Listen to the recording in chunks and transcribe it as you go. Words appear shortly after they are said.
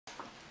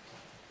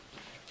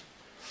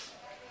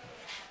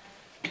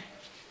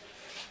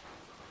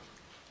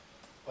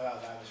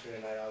atmosphere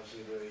tonight,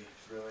 obviously really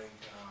thrilling.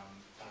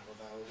 Talk about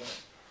that a little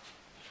bit.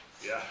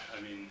 Yeah, I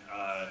mean,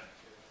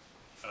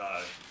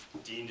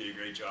 Dean did a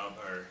great job,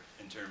 our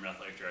interim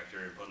athletic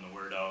director, putting the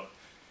word out,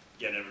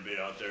 getting everybody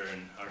out there,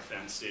 and our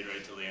fans stayed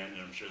right till the end,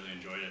 and I'm sure they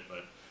enjoyed it,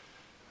 but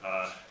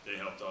they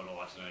helped out a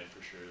lot tonight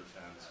for sure, the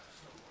fans.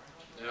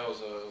 Yeah, it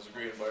was a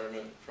great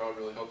environment. The crowd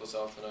really helped us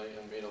out tonight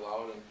and made it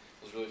loud, and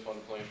it was really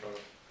fun to play in front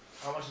of.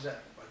 How much does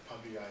that like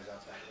pump you guys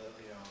up? That a little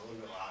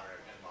bit louder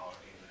and smaller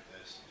games like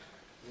this.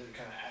 Does it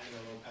kind of add a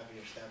little pep in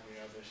your step when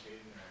you're out there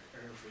skating,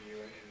 or for you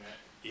in that?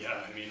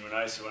 Yeah, I mean, when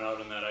I went out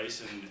on that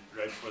ice and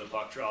right before the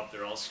puck dropped,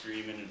 they're all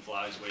screaming and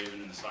flags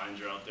waving and the signs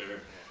are out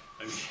there.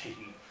 I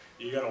mean,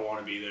 you gotta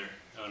want to be there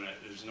on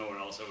it. There's nowhere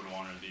else I would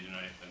want to be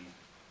tonight than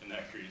in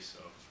that crease.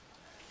 So.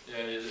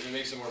 Yeah, it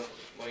makes it more,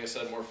 like I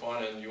said, more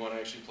fun, and you want to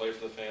actually play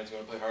for the fans. You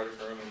want to play harder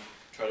for them and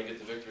try to get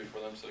the victory for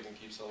them so they can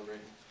keep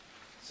celebrating.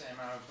 Sam,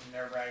 I from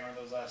nerve-wracking with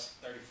those last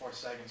 34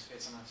 seconds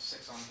facing a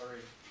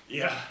 6-on-3.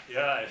 Yeah.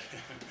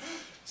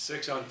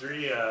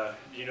 6-on-3,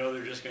 you know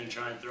they're just going to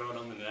try and throw it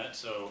on the net,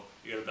 so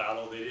you got to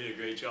battle. They did a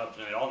great job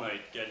tonight, all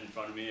night, getting in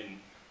front of me, and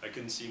I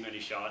couldn't see many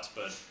shots,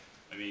 but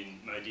I mean,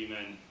 my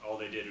D-men, all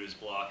they did was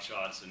block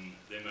shots, and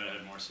they might have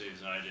had more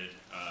saves than I did.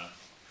 A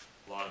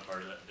lot of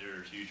part of that, they're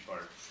a huge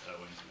part of that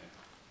win tonight.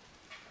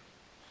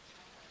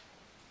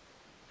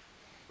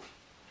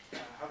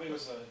 How big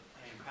was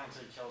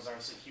penalty kills are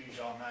obviously huge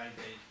all night. I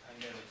think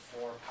they had like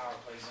 4 power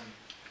plays in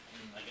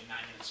like a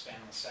 9-minute span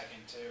in the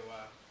second too.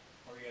 What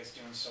were you guys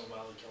doing so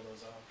well to kill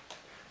those off?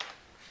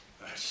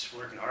 Just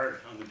working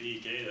hard on the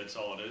BK, that's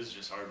all it is,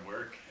 just hard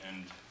work.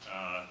 And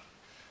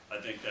I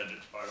think that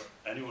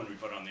anyone we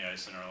put on the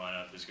ice in our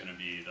lineup is going to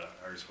be the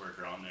hardest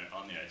worker on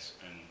the ice.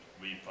 And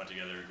we put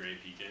together a great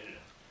PK today.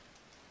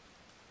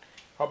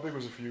 How big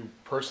was it for you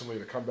personally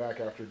to come back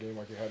after a game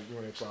like you had at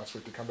UNH last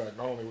week, to come back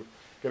not only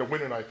get a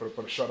win tonight, but a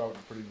shutout and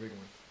a pretty big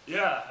one?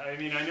 Yeah, I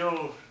mean, I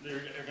know they're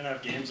going to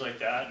have games like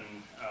that,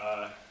 and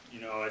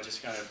I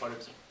just kind of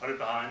put it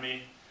behind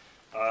me.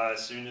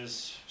 As soon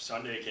as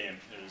Sunday came,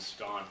 it was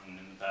gone and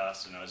in the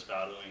past, and I was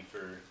battling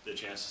for the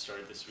chance to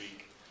start this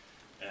week.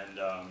 And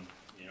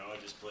I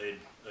just played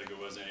like it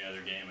was any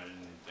other game. I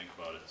didn't even think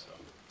about it. So.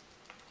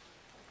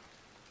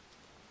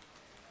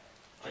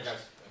 Can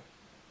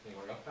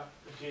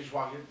you just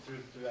walk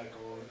through that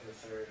goal in the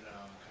third,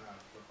 kind of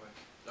real quick?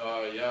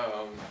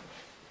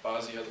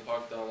 Bozzy had the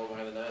puck down low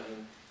behind the net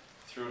and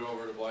threw it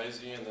over to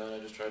Blisey, and then I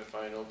just tried to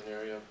find an open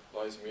area.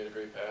 Blisey made a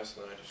great pass,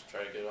 and then I just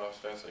tried to get it off as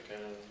fast as I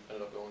can and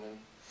ended up going in.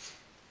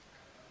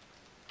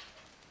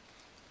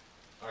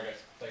 All right,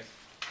 guys. Thanks.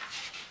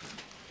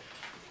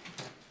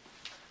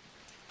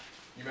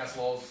 UMass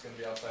Lowell's is going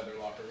to be outside their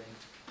locker room.